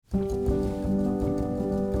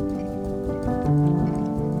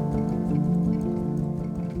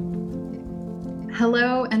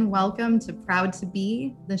welcome to Proud to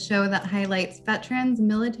Be, the show that highlights veterans,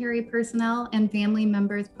 military personnel, and family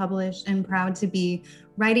members published in Proud to Be,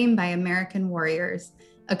 Writing by American Warriors,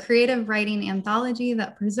 a creative writing anthology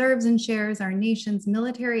that preserves and shares our nation's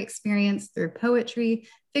military experience through poetry,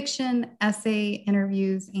 fiction, essay,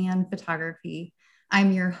 interviews, and photography.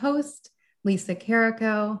 I'm your host, Lisa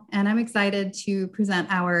Carrico, and I'm excited to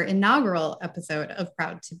present our inaugural episode of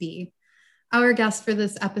Proud to Be. Our guest for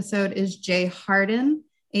this episode is Jay Hardin,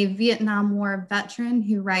 a Vietnam War veteran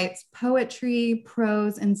who writes poetry,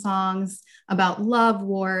 prose, and songs about love,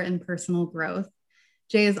 war, and personal growth.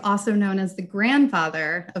 Jay is also known as the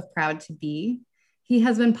grandfather of Proud to Be. He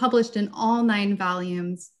has been published in all 9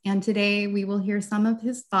 volumes, and today we will hear some of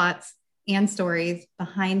his thoughts and stories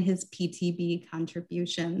behind his PTB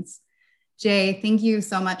contributions. Jay, thank you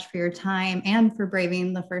so much for your time and for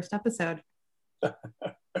braving the first episode.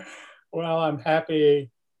 Well, I'm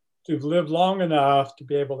happy to have lived long enough to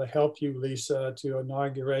be able to help you, Lisa, to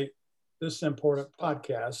inaugurate this important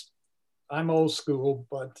podcast. I'm old school,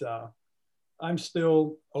 but I'm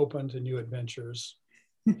still open to new adventures.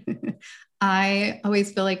 I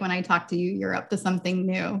always feel like when I talk to you, you're up to something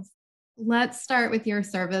new. Let's start with your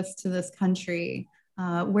service to this country.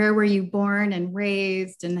 Where were you born and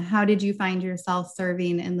raised, and how did you find yourself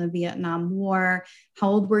serving in the Vietnam War? How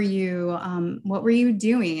old were you? What were you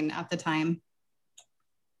doing at the time?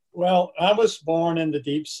 Well, I was born in the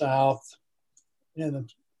Deep South in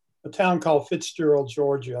a town called Fitzgerald,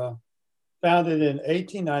 Georgia, founded in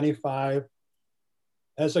 1895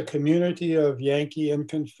 as a community of Yankee and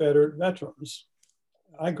Confederate veterans.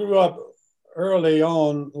 I grew up early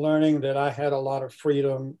on learning that I had a lot of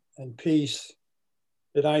freedom and peace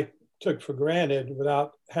that I took for granted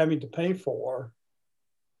without having to pay for.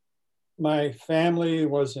 My family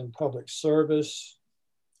was in public service.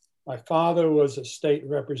 My father was a state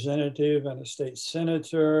representative and a state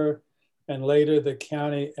senator, and later the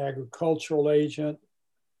county agricultural agent.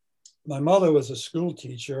 My mother was a school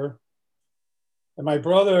teacher, and my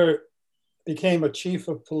brother became a chief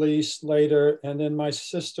of police later, and then my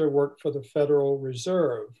sister worked for the Federal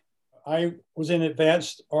Reserve. I was in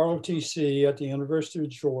advanced ROTC at the University of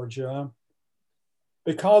Georgia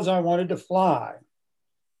because I wanted to fly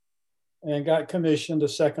and got commissioned a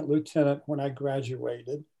second lieutenant when I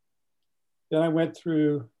graduated. Then I went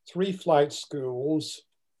through 3 flight schools.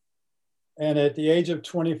 And at the age of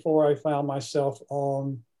 24, I found myself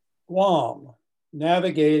on Guam,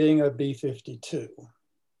 navigating a B-52.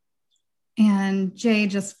 And Jay,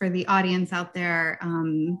 just for the audience out there,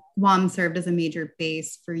 Guam served as a major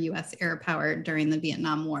base for U.S. air power during the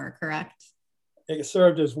Vietnam War, correct? It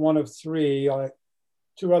served as one of 3,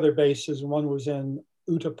 2 other bases. One was in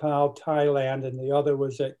Utapao, Thailand, and the other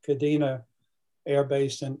was at Kadena Air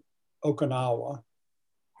Base in Okinawa.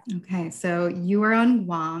 Okay, so you were on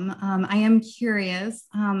Guam. I am curious,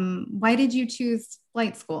 why did you choose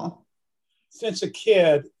flight school? Since a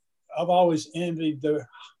kid, I've always envied the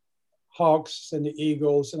Hawks and the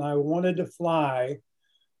Eagles, and I wanted to fly.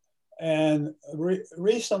 And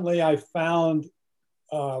recently I found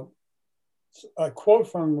a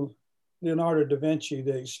quote from Leonardo da Vinci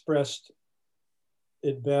that expressed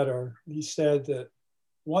it better. He said that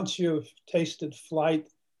once you've tasted flight,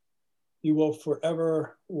 you will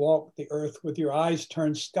forever walk the earth with your eyes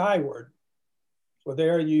turned skyward. For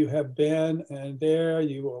there you have been, and there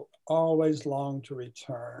you will always long to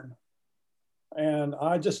return. And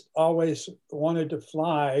I just always wanted to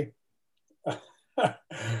fly.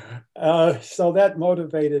 So that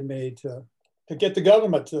motivated me to get the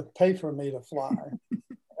government to pay for me to fly.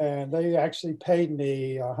 And they actually paid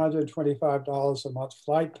me $125 a month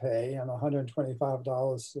flight pay and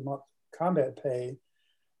 $125 a month combat pay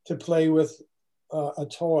to play with a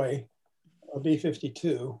toy, a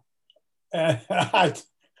B-52. And I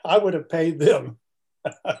would have paid them.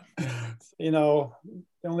 You know,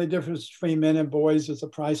 the only difference between men and boys is the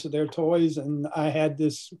price of their toys. And I had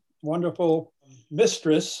this wonderful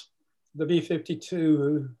mistress, the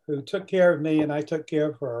B-52, who took care of me and I took care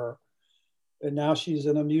of her. And now she's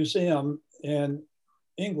in a museum in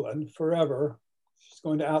England forever. She's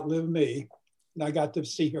going to outlive me. And I got to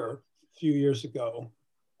see her a few years ago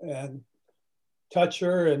and touch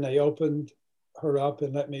her, and they opened her up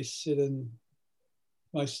and let me sit in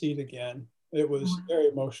my seat again. It was very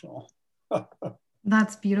emotional.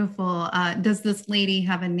 That's beautiful. Does this lady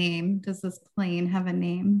have a name? Does this plane have a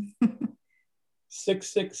name?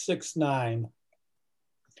 6669.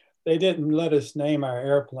 They didn't let us name our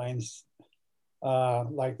airplanes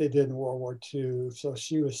like they did in World War II. So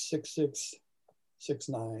she was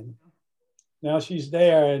 6669. Now she's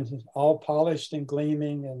there and all polished and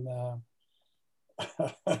gleaming. And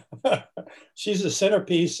She's the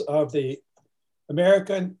centerpiece of the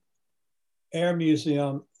American Air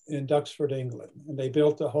Museum in Duxford, England, and they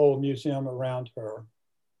built the whole museum around her.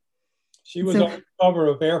 She was on the cover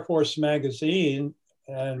of Air Force magazine,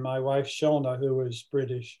 and my wife Shona, who was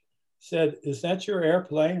British, said, "Is that your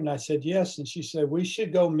airplane?" And I said, "Yes." And she said, "We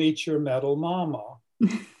should go meet your metal mama."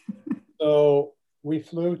 So we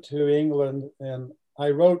flew to England, and I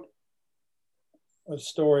wrote a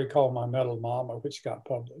story called My Metal Mama, which got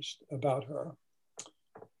published about her.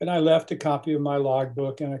 And I left a copy of my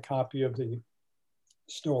logbook and a copy of the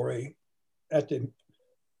story at the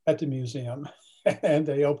museum. And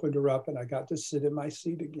they opened her up, and I got to sit in my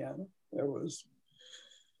seat again. I was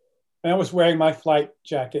wearing my flight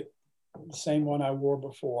jacket, the same one I wore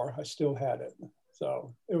before. I still had it.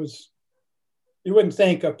 So you wouldn't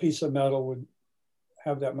think a piece of metal would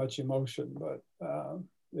have that much emotion, but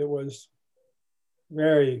it was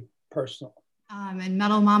very personal. And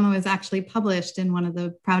Metal Mama was actually published in one of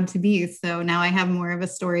the Proud to Be's. So now I have more of a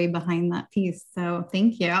story behind that piece. So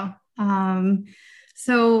thank you.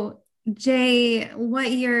 So Jay, what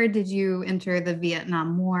year did you enter the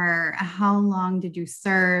Vietnam War? How long did you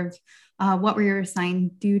serve? What were your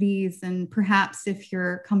assigned duties? And perhaps if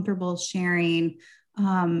you're comfortable sharing,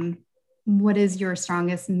 what is your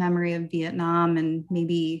strongest memory of Vietnam? And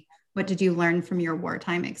maybe what did you learn from your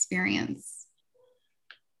wartime experience?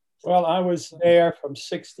 Well, I was there from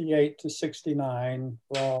 68 to 69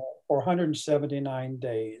 for 179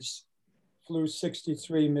 days, flew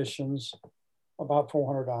 63 missions, about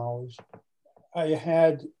 400 hours. I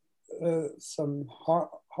had some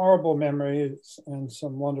horrible memories and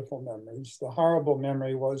some wonderful memories. The horrible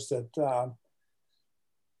memory was that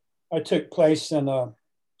I took place in a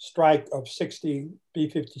strike of 60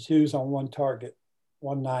 B-52s on one target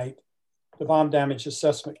one night. The bomb damage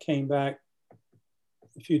assessment came back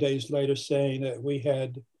a few days later saying that we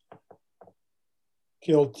had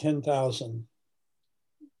killed 10,000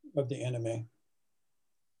 of the enemy.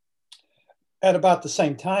 At about the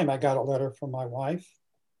same time, I got a letter from my wife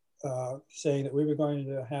saying that we were going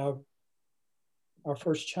to have our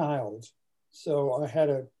first child. So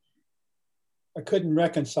I couldn't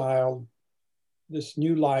reconcile this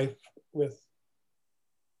new life with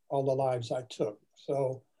all the lives I took.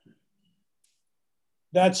 So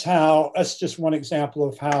that's just one example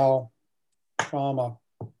of how trauma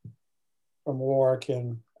from war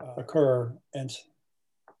can occur and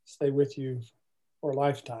stay with you for a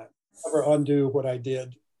lifetime. Never undo what I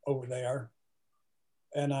did over there.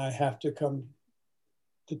 And I have to come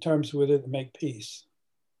to terms with it and make peace.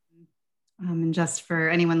 And just for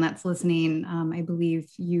anyone that's listening, I believe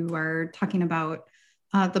you are talking about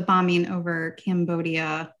the bombing over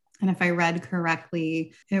Cambodia. And if I read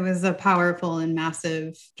correctly, it was a powerful and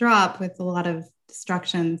massive drop with a lot of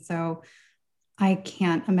destruction. So I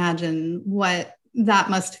can't imagine what that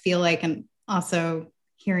must feel like, and also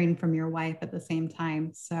hearing from your wife at the same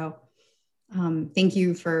time. So thank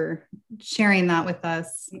you for sharing that with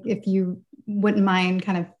us. If you wouldn't mind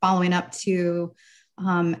kind of following up to,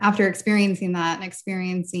 after experiencing that and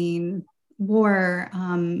experiencing war,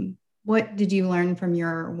 what did you learn from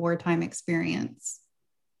your wartime experience?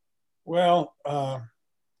 Well,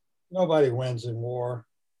 nobody wins in war,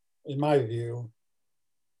 in my view.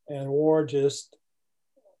 And war just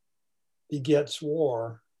begets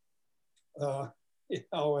war,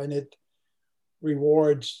 and it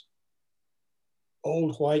rewards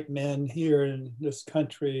old white men here in this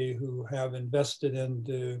country who have invested in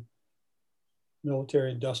the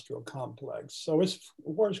military industrial complex. So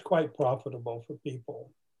war is quite profitable for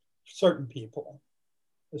people, certain people.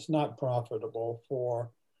 It's not profitable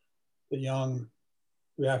for the young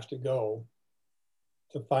who have to go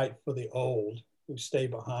to fight for the old who stay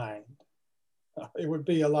behind. It would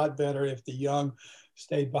be a lot better if the young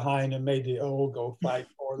stayed behind and made the old go fight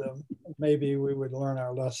for them. Maybe we would learn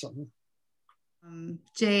our lesson.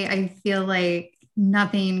 Jay, I feel like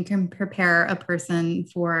nothing can prepare a person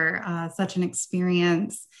for such an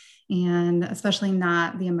experience, and especially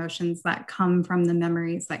not the emotions that come from the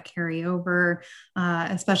memories that carry over,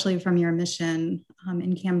 especially from your mission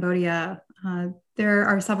in Cambodia. There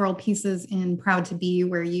are several pieces in Proud to Be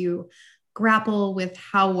where you grapple with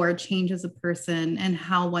how war changes a person and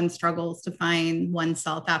how one struggles to find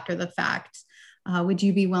oneself after the fact. Would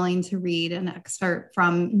you be willing to read an excerpt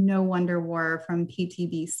from No Wonder War from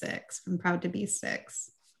PTB 6, from Proud to Be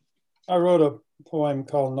 6? I wrote a poem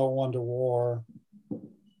called No Wonder War.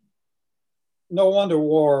 No wonder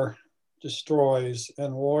war destroys,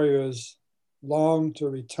 and warriors long to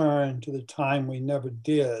return to the time we never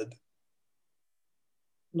did.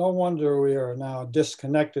 No wonder we are now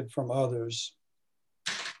disconnected from others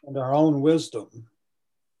and our own wisdom.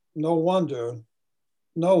 no wonder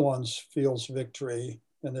no one feels victory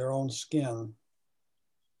in their own skin.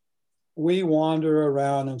 We wander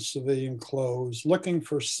around in civilian clothes looking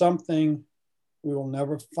for something we will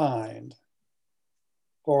never find,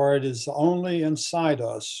 for it is only inside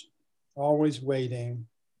us, always waiting,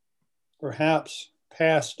 perhaps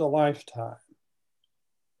past a lifetime.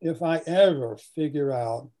 If I ever figure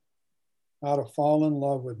out how to fall in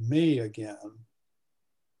love with me again,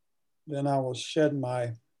 then I will shed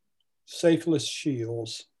my safeless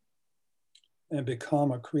shields and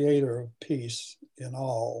become a creator of peace in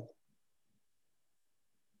all.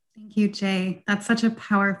 Thank you, Jay. That's such a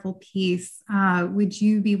powerful piece. Would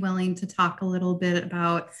you be willing to talk a little bit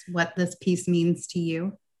about what this piece means to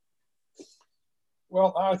you?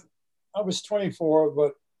 Well, I was 24,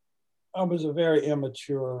 but I was a very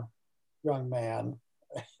immature young man.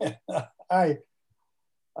 I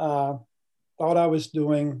thought I was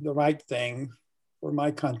doing the right thing for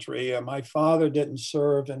my country. My father didn't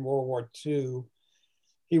serve in World War II.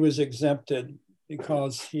 He was exempted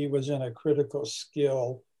because he was in a critical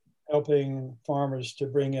skill helping farmers to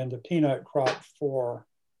bring in the peanut crop for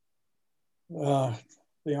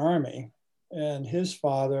the Army. And his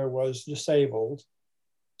father was disabled.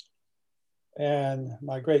 And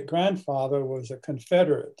my great-grandfather was a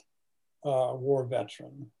Confederate war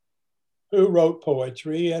veteran who wrote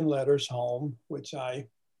poetry and letters home, which I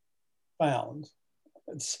found.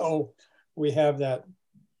 And so we have that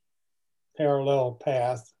parallel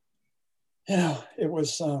path. It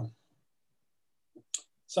was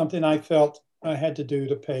something I felt I had to do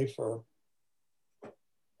to pay for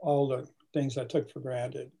all the things I took for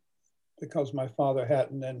granted because my father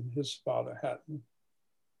hadn't and his father hadn't.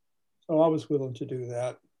 So I was willing to do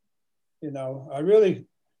that. I really,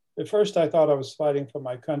 at first I thought I was fighting for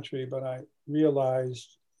my country, but I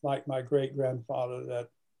realized, like my great-grandfather, that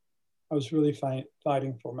I was really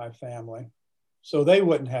fighting for my family so they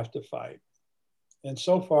wouldn't have to fight. And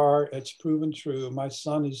so far it's proven true. My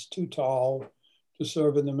son is too tall to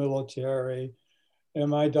serve in the military, and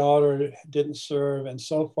my daughter didn't serve. And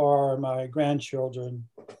so far my grandchildren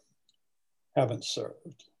haven't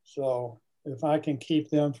served. So if I can keep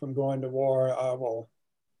them from going to war, I will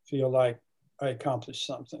feel like I accomplished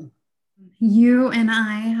something. You and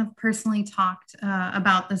I have personally talked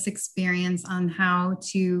about this experience on how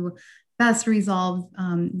to best resolve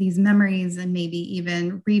these memories and maybe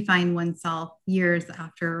even refine oneself years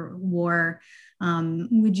after war.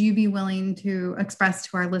 Would you be willing to express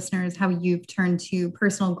to our listeners how you've turned to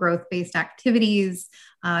personal growth-based activities,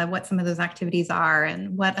 what some of those activities are,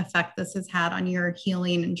 and what effect this has had on your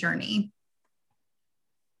healing journey?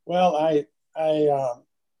 Well, I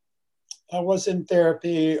was in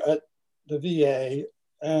therapy at the VA,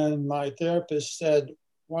 and my therapist said,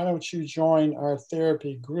 "Why don't you join our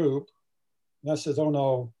therapy group?" And I said, "Oh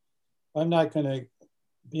no, I'm not going to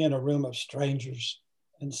be in a room of strangers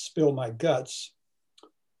and spill my guts.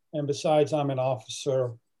 And besides, I'm an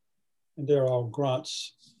officer and they're all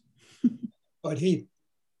grunts." But he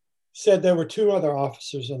said there were two other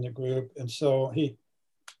officers in the group. And so he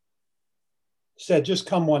said, "Just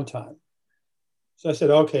come one time." So I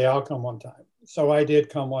said, "Okay, I'll come one time." So I did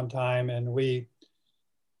come one time, and we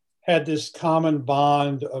had this common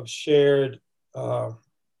bond of shared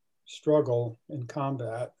struggle in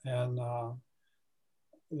combat. And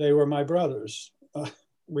they were my brothers.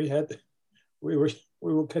 We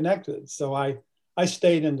were connected. So I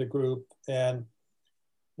stayed in the group, and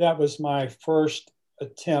that was my first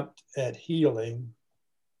attempt at healing.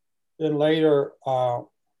 Then later,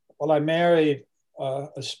 I married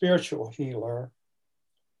a spiritual healer,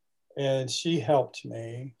 and she helped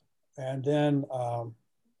me, and then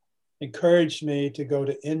encouraged me to go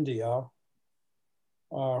to India,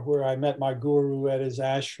 where I met my guru at his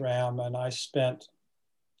ashram, and I spent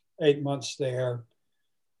 8 months there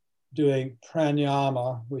doing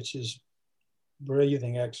pranayama, which is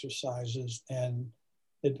breathing exercises, and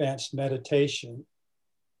advanced meditation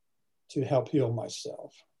to help heal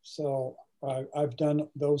myself. So I've done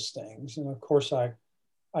those things. And of course, I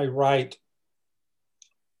write,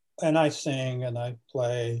 and I sing, and I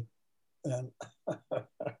play, and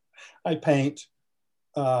I paint.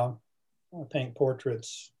 I paint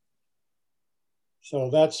portraits. So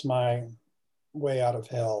that's my way out of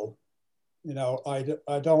hell.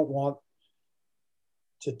 I don't want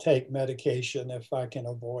to take medication if I can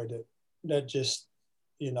avoid it. That just,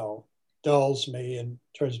 dulls me and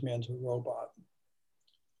turns me into a robot.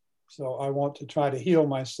 So I want to try to heal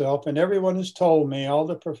myself. And everyone has told me, all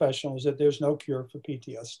the professionals, that there's no cure for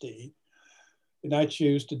PTSD. And I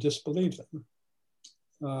choose to disbelieve them.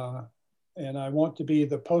 And I want to be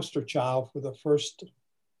the poster child for the first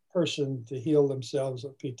person to heal themselves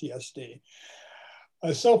of PTSD.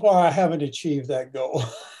 So far, I haven't achieved that goal,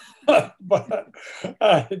 but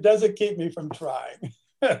it doesn't keep me from trying.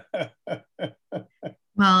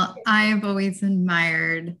 Well, I've always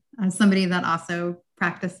admired somebody that also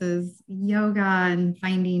practices yoga and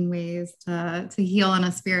finding ways to heal on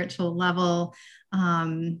a spiritual level.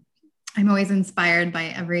 I'm always inspired by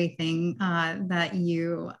everything that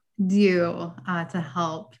you do to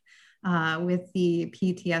help with the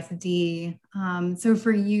PTSD. So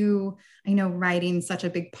for you, I know writing such a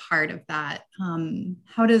big part of that.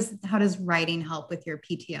 How does writing help with your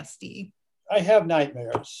PTSD? I have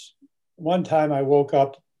nightmares. One time I woke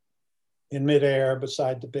up in midair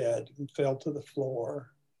beside the bed and fell to the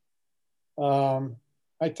floor.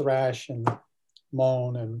 I thrash and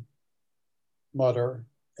moan and mutter.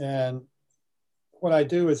 And what I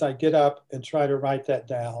do is I get up and try to write that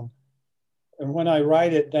down. And when I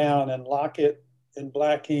write it down and lock it in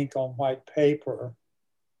black ink on white paper,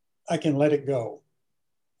 I can let it go.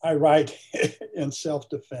 I write in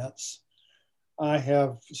self-defense. I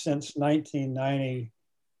have since 1990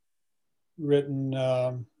 written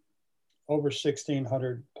over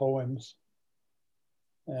 1,600 poems,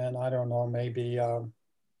 and I don't know, maybe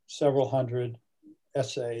several hundred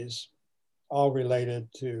essays, all related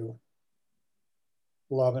to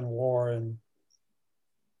love and war and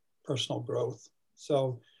personal growth.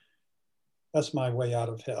 So that's my way out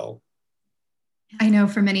of hell. I know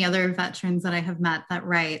for many other veterans that I have met that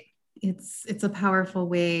write, it's a powerful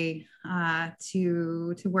way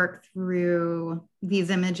to work through these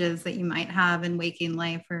images that you might have in waking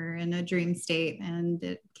life or in a dream state, and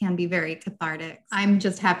it can be very cathartic. I'm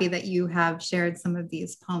just happy that you have shared some of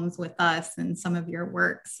these poems with us and some of your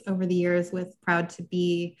works over the years with Proud to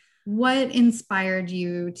Be. What inspired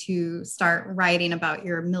you to start writing about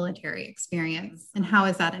your military experience, and how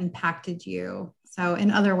has that impacted you? So, in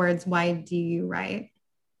other words, why do you write?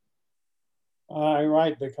 I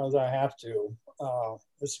write because I have to.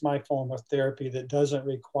 It's my form of therapy that doesn't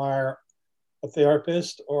require a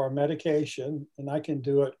therapist or a medication, and I can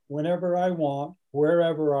do it whenever I want,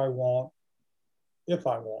 wherever I want, if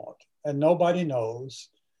I want. And nobody knows,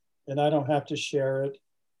 and I don't have to share it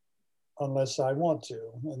unless I want to.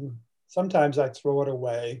 And sometimes I throw it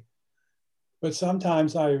away, but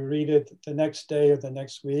sometimes I read it the next day or the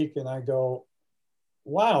next week and I go,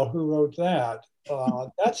 wow, who wrote that?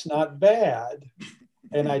 That's not bad.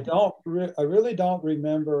 And I really don't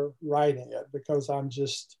remember writing it because I'm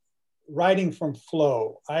just writing from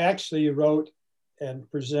flow. I actually wrote and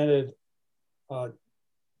presented a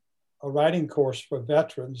writing course for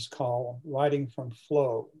veterans called Writing from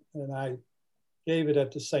Flow. And I gave it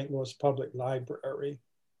at the St. Louis Public Library,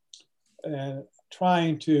 and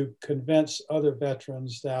trying to convince other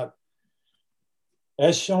veterans that,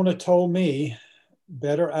 as Shona told me,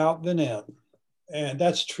 better out than in. And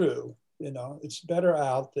that's true. You know, it's better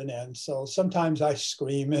out than in. So sometimes I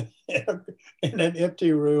scream in an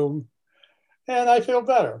empty room and I feel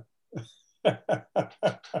better.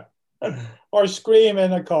 Or scream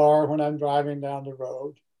in a car when I'm driving down the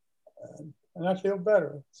road and I feel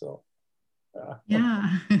better. So,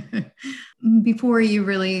 yeah. Before you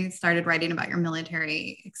really started writing about your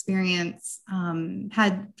military experience,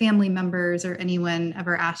 had family members or anyone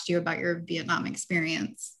ever asked you about your Vietnam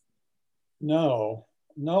experience? No,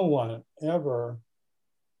 no one ever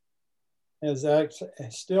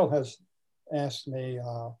still has asked me,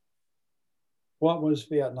 what was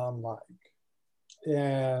Vietnam like?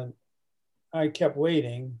 And I kept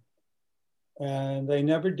waiting and they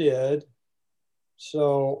never did.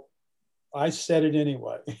 So I said it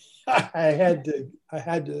anyway. I had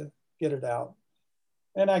to get it out.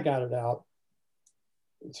 And I got it out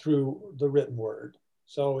through the written word.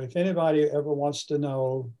 So if anybody ever wants to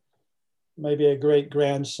know, maybe a great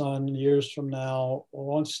grandson years from now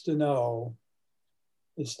wants to know,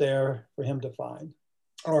 it's there for him to find,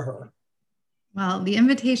 or her. Well, the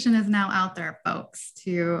invitation is now out there, folks,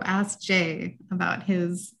 to ask Jay about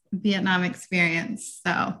his Vietnam experience.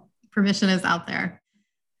 So permission is out there.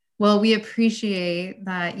 Well, we appreciate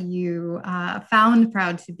that you found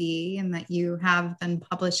Proud to Be and that you have been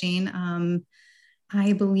publishing.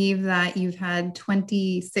 I believe that you've had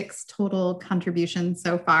 26 total contributions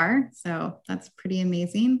so far. So that's pretty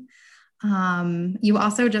amazing. You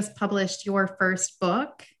also just published your first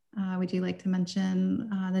book. Would you like to mention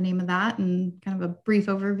the name of that and kind of a brief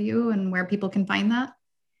overview and where people can find that?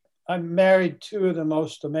 I married two of the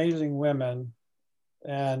most amazing women,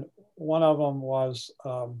 and one of them was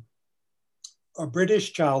a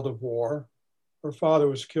British child of war. Her father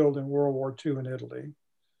was killed in World War II in Italy.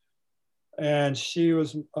 And she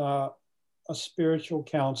was a a spiritual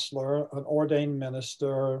counselor, an ordained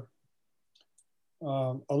minister,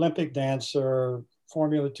 Olympic dancer,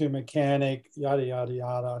 Formula 2 mechanic, yada, yada,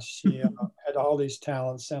 yada. She had all these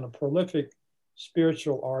talents and a prolific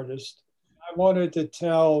spiritual artist. I wanted to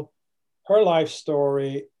tell her life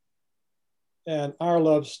story and our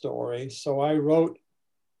love story. So I wrote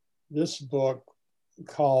this book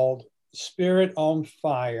called Spirit on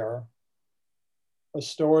Fire, a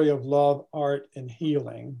story of love, art, and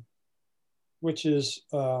healing, which is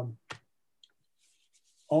on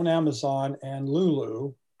Amazon and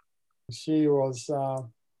Lulu. She was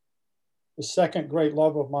the second great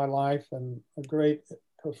love of my life and a great,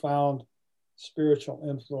 profound spiritual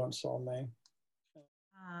influence on me.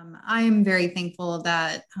 I am very thankful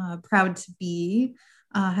that Proud to Be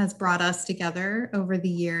has brought us together over the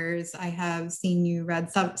years. I have seen you read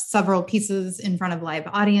several pieces in front of live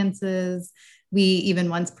audiences. We even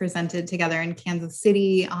once presented together in Kansas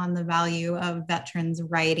City on the value of veterans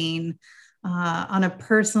writing. On a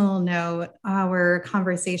personal note, our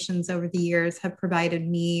conversations over the years have provided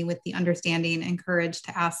me with the understanding and courage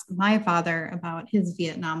to ask my father about his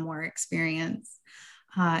Vietnam War experience.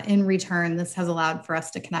 In return, this has allowed for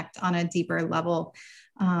us to connect on a deeper level.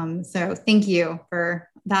 So thank you for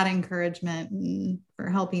that encouragement and for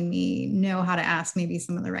helping me know how to ask maybe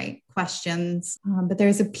some of the right questions. But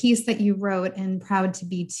there's a piece that you wrote in Proud to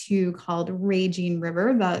Be too called Raging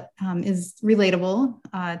River that is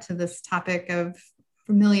relatable to this topic of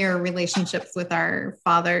familiar relationships with our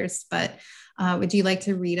fathers. But would you like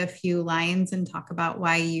to read a few lines and talk about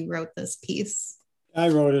why you wrote this piece? I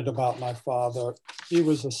wrote it about my father. He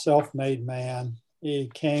was a self-made man. He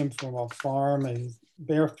came from a farm and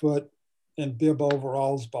barefoot in bib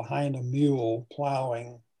overalls behind a mule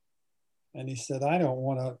plowing. And he said, I don't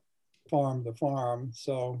want to farm the farm.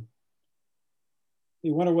 So he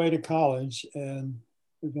went away to college and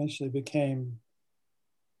eventually became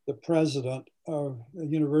the president of the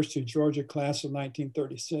University of Georgia class of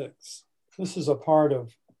 1936. This is a part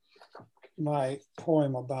of my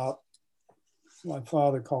poem about my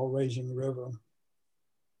father called Raging River.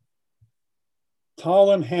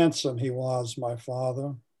 Tall and handsome he was, my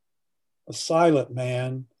father, a silent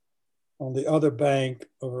man on the other bank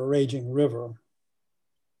of a raging river,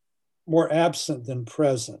 more absent than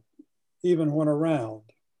present, even when around.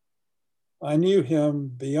 I knew him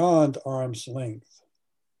beyond arm's length.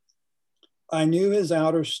 I knew his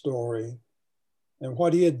outer story and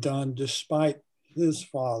what he had done despite his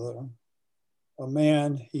father, a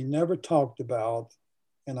man he never talked about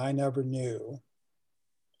and I never knew.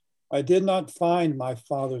 I did not find my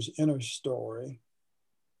father's inner story,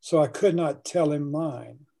 so I could not tell him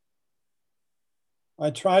mine. I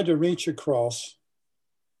tried to reach across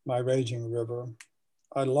my raging river.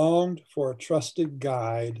 I longed for a trusted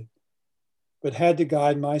guide, but had to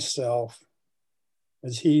guide myself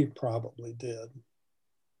as he probably did.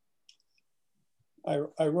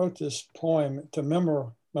 I wrote this poem to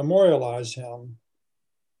memorialize him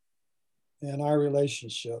and our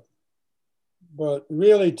relationship, but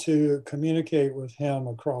really to communicate with him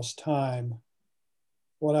across time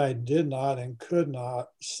what I did not and could not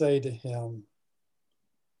say to him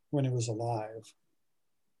when he was alive.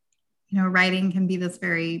 You know, writing can be this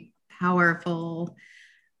very powerful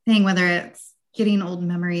thing, whether it's getting old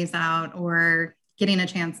memories out or getting a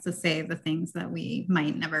chance to say the things that we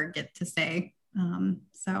might never get to say.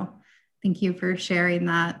 So thank you for sharing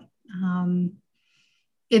that.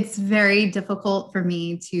 It's very difficult for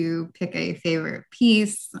me to pick a favorite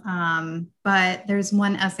piece, but there's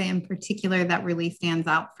one essay in particular that really stands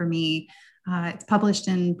out for me. It's published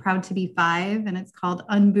in Proud to Be 5, and it's called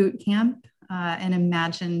Unboot Camp, an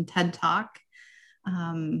Imagined TED Talk.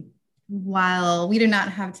 While we do not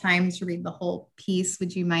have time to read the whole piece,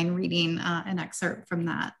 would you mind reading an excerpt from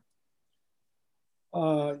that?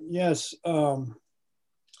 Yes.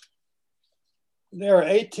 There are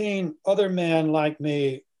 18 other men like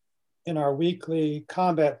me in our weekly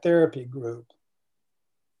combat therapy group.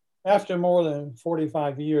 After more than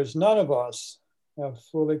 45 years, none of us have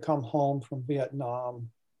fully come home from Vietnam,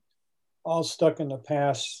 all stuck in the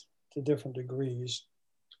past to different degrees.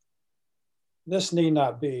 This need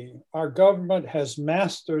not be. Our government has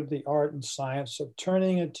mastered the art and science of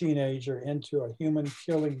turning a teenager into a human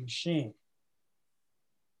killing machine.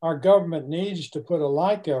 Our government needs to put a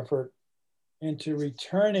like effort into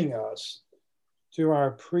returning us to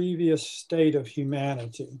our previous state of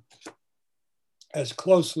humanity as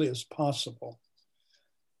closely as possible.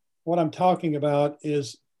 What I'm talking about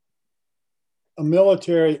is a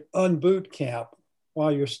military unboot camp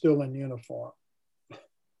while you're still in uniform.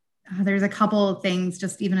 There's a couple of things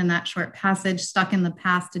just even in that short passage, stuck in the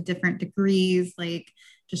past to different degrees, like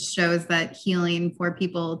just shows that healing for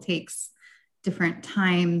people takes different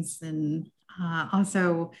times. And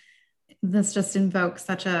also, this just invokes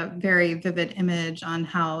such a very vivid image on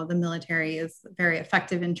how the military is very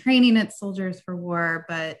effective in training its soldiers for war,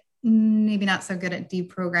 but maybe not so good at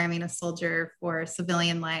deprogramming a soldier for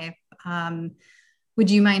civilian life. Would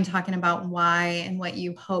you mind talking about why and what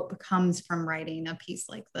you hope comes from writing a piece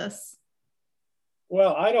like this?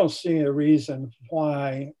 Well, I don't see a reason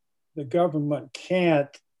why the government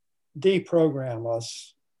can't deprogram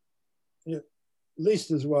us, at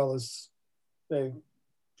least as well as they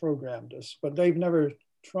programmed us, but they've never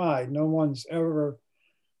tried. No one's ever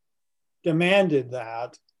demanded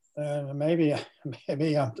that. And maybe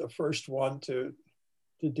I'm the first one to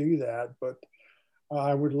do that, but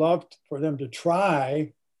I would love for them to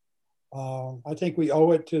try. I think we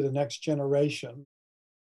owe it to the next generation.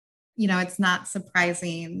 You know, it's not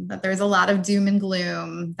surprising that there's a lot of doom and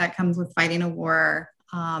gloom that comes with fighting a war.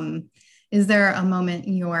 Is there a moment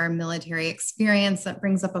in your military experience that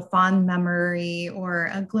brings up a fond memory or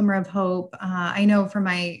a glimmer of hope? I know for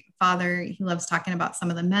my father, he loves talking about some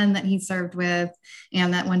of the men that he served with,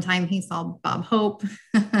 and that one time he saw Bob Hope.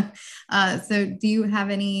 So do you have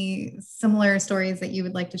any similar stories that you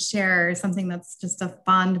would like to share, or something that's just a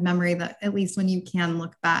fond memory that at least when you can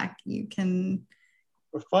look back, you can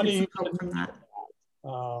funny get some hope from that?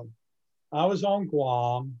 I was on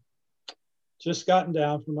Guam, just gotten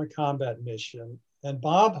down from a combat mission, and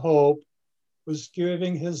Bob Hope was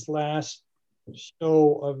giving his last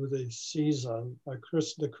show of the season,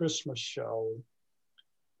 the Christmas show,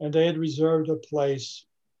 and they had reserved a place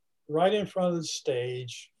right in front of the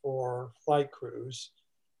stage for flight crews.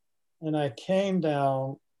 And I came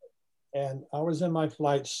down, and I was in my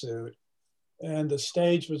flight suit, and the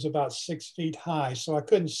stage was about 6 feet high, so I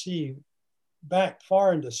couldn't see back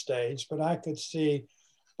far into the stage, but I could see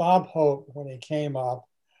Bob Hope when he came up,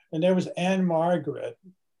 and there was Anne Margaret.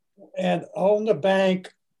 And on the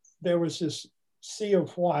bank, there was this sea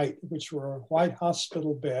of white, which were white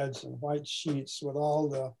hospital beds and white sheets with all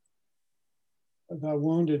the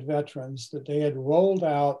wounded veterans that they had rolled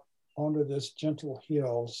out onto this gentle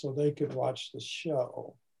hill so they could watch the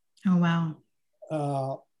show. Oh,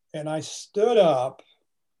 wow. And I stood up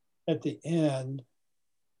at the end.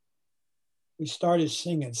 We started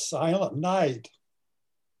singing Silent Night.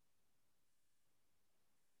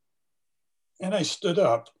 And I stood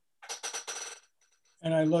up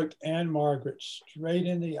and I looked Anne Margaret straight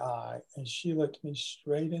in the eye, and she looked me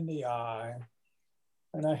straight in the eye.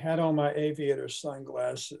 And I had on my aviator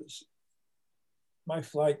sunglasses, my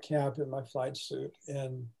flight cap and my flight suit,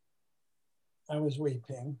 and I was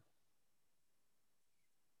weeping.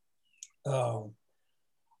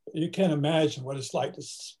 You can imagine what it's like to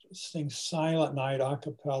sing Silent Night a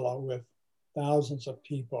cappella with thousands of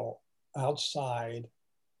people outside.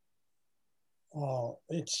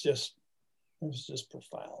 It was just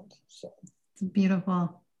profound. So it's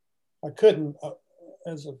beautiful. I couldn't,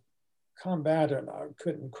 as a combatant, I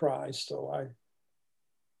couldn't cry. So I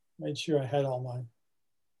made sure I had all my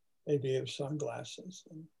aviator sunglasses.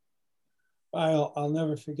 And I'll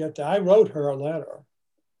never forget that. I wrote her a letter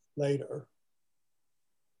later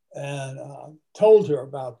and told her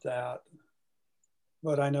about that,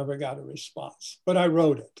 but I never got a response. But I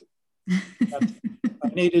wrote it. I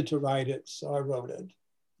needed to write it, so I wrote it.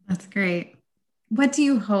 That's great. What do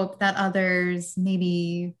you hope that others,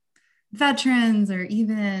 maybe veterans or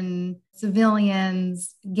even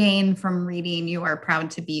civilians, gain from reading your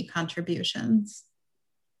Proud to Be contributions?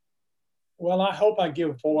 Well, I hope I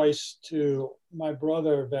give voice to my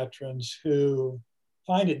brother veterans who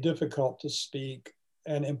find it difficult to speak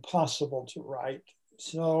and impossible to write.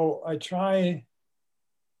 So I try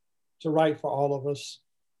to write for all of us,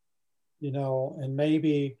 you know, and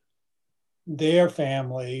maybe their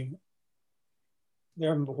family,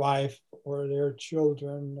 their wife or their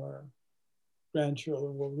children or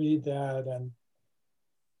grandchildren will read that and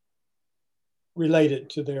relate it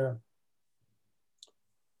to their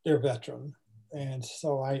veteran. And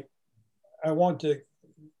so I want to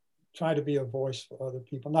try to be a voice for other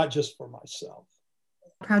people, not just for myself.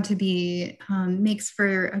 Proud to Be makes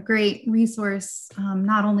for a great resource,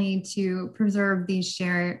 not only to preserve these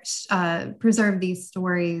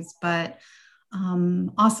stories, but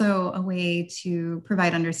also a way to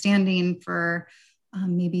provide understanding for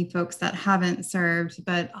maybe folks that haven't served,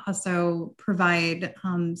 but also provide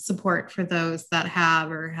support for those that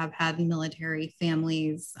have or have had military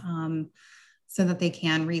families, so that they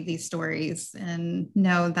can read these stories and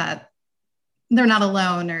know that they're not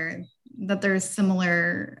alone, or that there's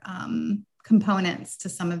similar components to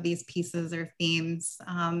some of these pieces or themes.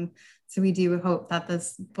 So we do hope that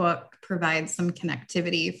this book provides some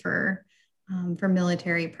connectivity for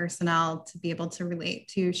military personnel to be able to relate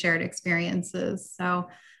to shared experiences. So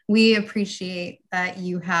we appreciate that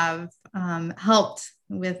you have helped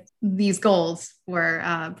with these goals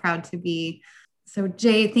for Proud to Be. So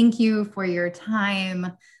Jay, thank you for your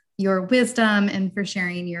time, your wisdom, and for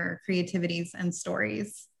sharing your creativities and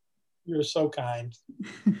stories. You're so kind.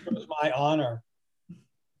 It was my honor.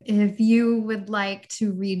 If you would like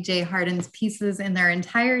to read Jay Harden's pieces in their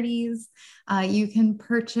entireties, you can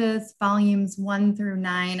purchase volumes 1 through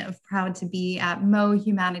 9 of Proud to Be at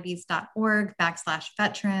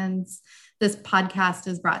mohumanities.org/veterans. This podcast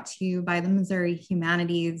is brought to you by the Missouri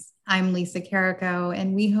Humanities. I'm Lisa Carrico,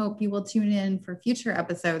 and we hope you will tune in for future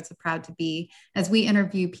episodes of Proud to Be as we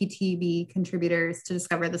interview PTB contributors to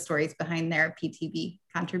discover the stories behind their PTB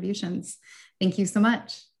contributions. Thank you so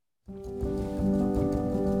much.